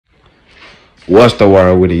What's the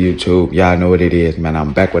word with the YouTube? Y'all know what it is, man.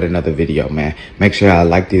 I'm back with another video, man. Make sure y'all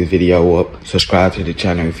like this video up. Subscribe to the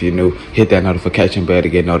channel if you're new. Hit that notification bell to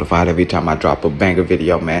get notified every time I drop a banger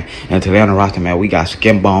video, man. And today on the roster, man, we got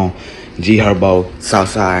Skinbone, Herbo,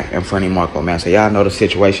 Southside, and Funny Marco, man. So y'all know the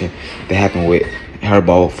situation that happened with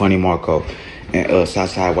Herbo, Funny Marco, and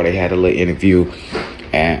Southside, where they had a little interview.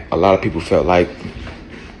 And a lot of people felt like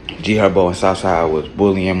Herbo and Southside was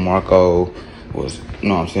bullying Marco, was, you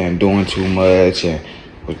know what I'm saying, doing too much and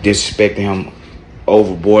was disrespecting him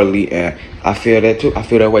overboardly. And I feel that too. I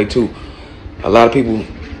feel that way too. A lot of people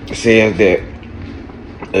said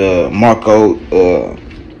that Marco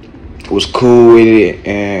was cool with it,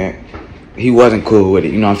 and he wasn't cool with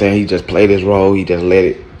it. You know what I'm saying? He just played his role. He just let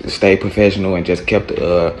it stay professional and just kept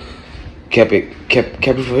it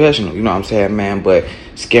professional. You know what I'm saying, man? But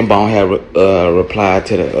Skinbone had replied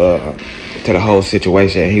to the whole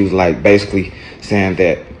situation. He was like basically saying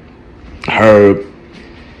that Herb,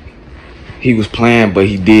 he was playing, but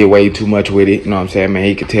he did way too much with it. You know what I'm saying, man?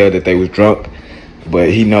 He could tell that they was drunk, but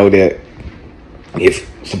he know that if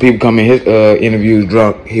some people come in his interviews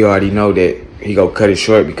drunk, he already know that he go cut it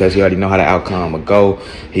short because he already know how the outcome would go.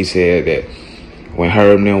 He said that when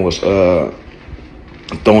Herb and them was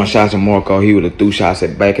throwing shots at Marco, he would have threw shots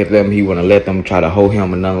back at them. He wouldn't let them try to hold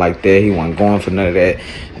him or nothing like that. He wasn't going for none of that.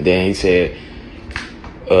 And then he said,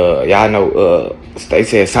 y'all know, they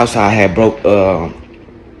said Southside had broke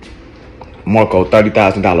Marco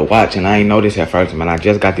 $30,000 watch, and I ain't know this at first, man. I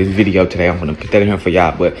just got this video today. I'm gonna put that in here for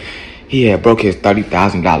y'all, but he had broke his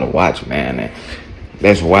 $30,000 watch, man. And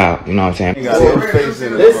that's wild, you know what I'm saying? You got no face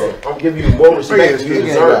in it, listen, I'm giving you more respect than you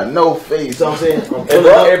deserve. Got no face. You know what I'm saying?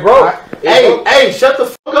 Hey, bro. Hey, shut the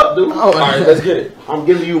fuck up, dude. All right, let's get it. I'm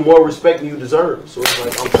giving you more respect than you deserve. So it's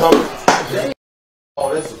like, I'm coming.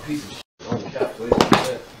 Oh, that's a piece of shit.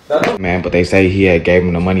 Man, but they say he had gave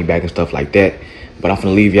him the money back and stuff like that. But I'm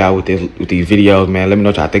gonna leave y'all with these videos, man. Let me know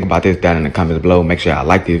what y'all think about this down in the comments below. Make sure y'all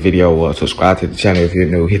like this video or subscribe to the channel if you're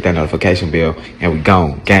new. Hit that notification bell, and we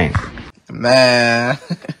gone, gang. Man,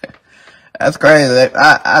 that's crazy.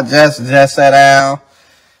 I just sat down.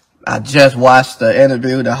 I just watched the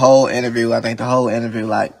interview, the whole interview. I think the whole interview,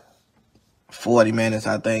 like 40 minutes,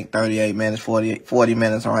 I think 38 minutes, 40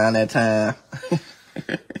 minutes around that time.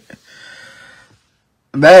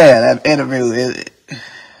 Man, that interview,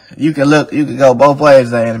 you can go both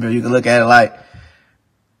ways, that interview. You can look at it like,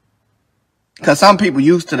 cause some people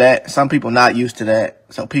used to that, some people not used to that.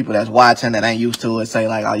 So people that's watching that ain't used to it say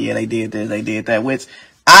like, oh yeah, they did this, they did that, which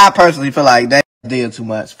I personally feel like they did too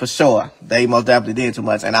much, for sure. They most definitely did too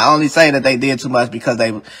much. And I only say that they did too much because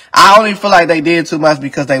I only feel like they did too much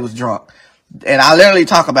because they was drunk. And I literally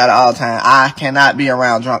talk about it all the time. I cannot be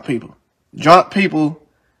around drunk people. Drunk people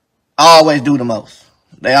always do the most.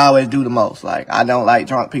 They always do the most. Like, I don't like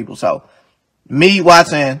drunk people. So, me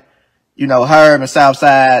watching, you know, Herb and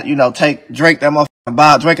Southside, you know, drink that motherfucking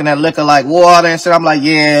bottle, drinking that liquor like water and shit, I'm like,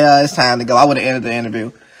 yeah, it's time to go. I would have ended the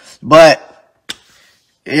interview. But,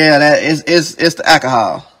 yeah, it's the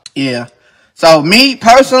alcohol. Yeah. So, me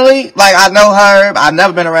personally, like, I know Herb. I've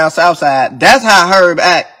never been around Southside. That's how Herb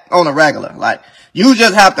act on a regular. Like, you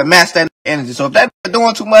just have to match that energy. So if that nigga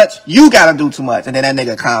doing too much, you gotta do too much, and then that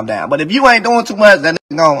nigga calm down. But if you ain't doing too much, that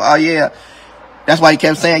nigga going, oh yeah. That's why he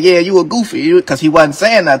kept saying, yeah, you a goofy, because he wasn't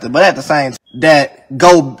saying nothing. But at the same time, that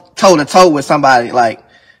go toe to toe with somebody, like,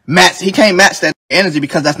 he can't match that energy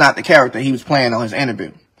because that's not the character he was playing on his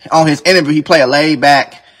interview. On his interview, he played a laid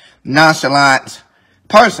back, nonchalant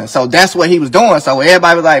person. So that's what he was doing. So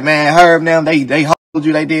everybody was like, man, Herb, them, they hold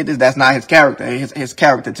you, they did this. That's not his character. His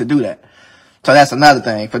character to do that. So that's another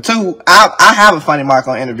thing. For two, I have a Funny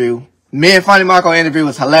Marco interview. Me and Funny Marco interview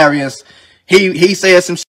was hilarious. He said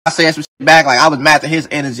some shit, I said some shit back. Like, I was matching his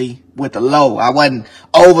energy with the low. I wasn't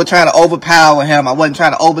trying to overpower him. I wasn't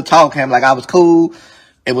trying to overtalk him. Like, I was cool.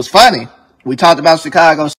 It was funny. We talked about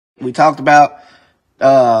Chicago. We talked about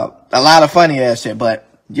a lot of funny ass shit. But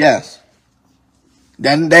yes.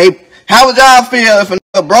 Then how would y'all feel if a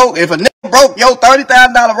nigga broke your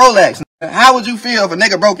 $30,000 Rolex? How would you feel if a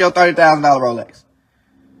nigga broke your $30,000 Rolex?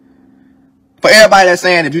 For everybody that's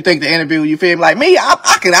saying, if you think the interview, you feel like me, I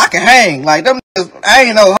can hang. Like, them niggas, I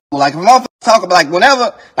ain't no hoe. Like, if motherfuckers talk about, like,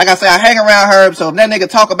 whenever, like I say, I hang around Herb, so if that nigga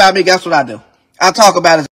talk about me, guess what I do? I talk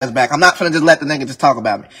about his ass back. I'm not finna just let the nigga just talk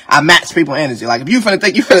about me. I match people's energy. Like, if you finna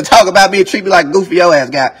think you finna talk about me and treat me like goofy, your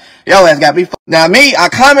ass got me. Now, me, I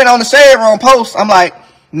comment on the Shade Room post, I'm like,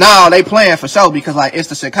 no, they playing for sure, because like it's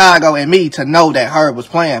the Chicago and me to know that Herb was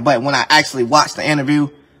playing. But when I actually watched the interview,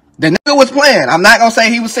 the nigga was playing. I'm not gonna say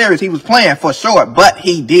he was serious. He was playing for sure, but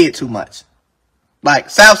he did too much. Like,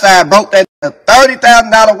 Southside broke that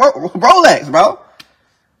 $30,000 Rolex, bro.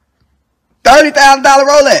 $30,000 $30,000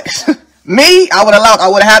 Rolex. Me, I would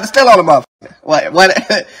have had to steal on the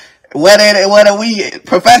motherfucker. Whether we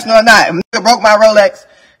professional or not, if nigga broke my Rolex,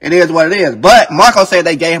 it is what it is. But Marco said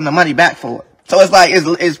they gave him the money back for it. So it's like,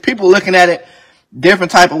 it's people looking at it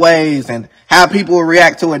different type of ways and how people will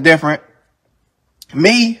react to it different.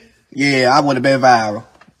 Me, yeah, I would have been viral.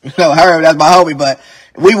 You know, Herb, that's my homie, but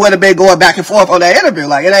we would have been going back and forth on that interview.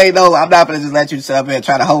 Like, it ain't no, I'm not gonna just let you sit up here and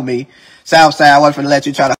try to hold me. Southside, I wasn't gonna let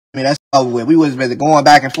you try to hold me. That's over with. We would have been going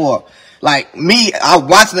back and forth. Like, me, I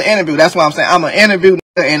watching the interview. That's what I'm saying. I'm an interview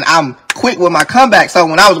and I'm quick with my comeback. So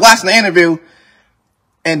when I was watching the interview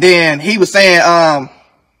and then he was saying, I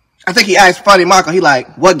think he asked Funny Marco, he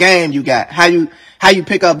like, what game you got? How you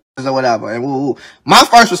pick up or whatever. And my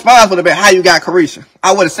first response would have been, how you got Carisha?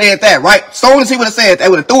 I would have said that, right? As soon as he would have said that, they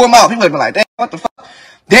would have threw him off. He would have been like, damn, what the fuck?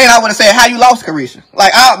 Then I would have said, how you lost Carisha?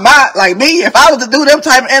 Like, like me, if I was to do them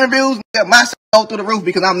type of interviews, my shit go through the roof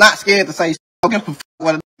because I'm not scared to say shit. I don't give a fuck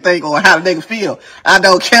what a think or how the niggas feel. I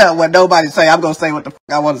don't care what nobody say. I'm gonna say what the fuck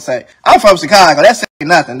I want to say. I'm from Chicago. That's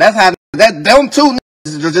nothing. That's how them two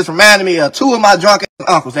niggas just reminded me of two of my drunk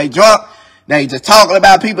uncles. They drunk. They just talking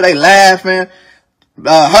about people. They laughing.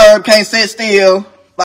 Herb can't sit still.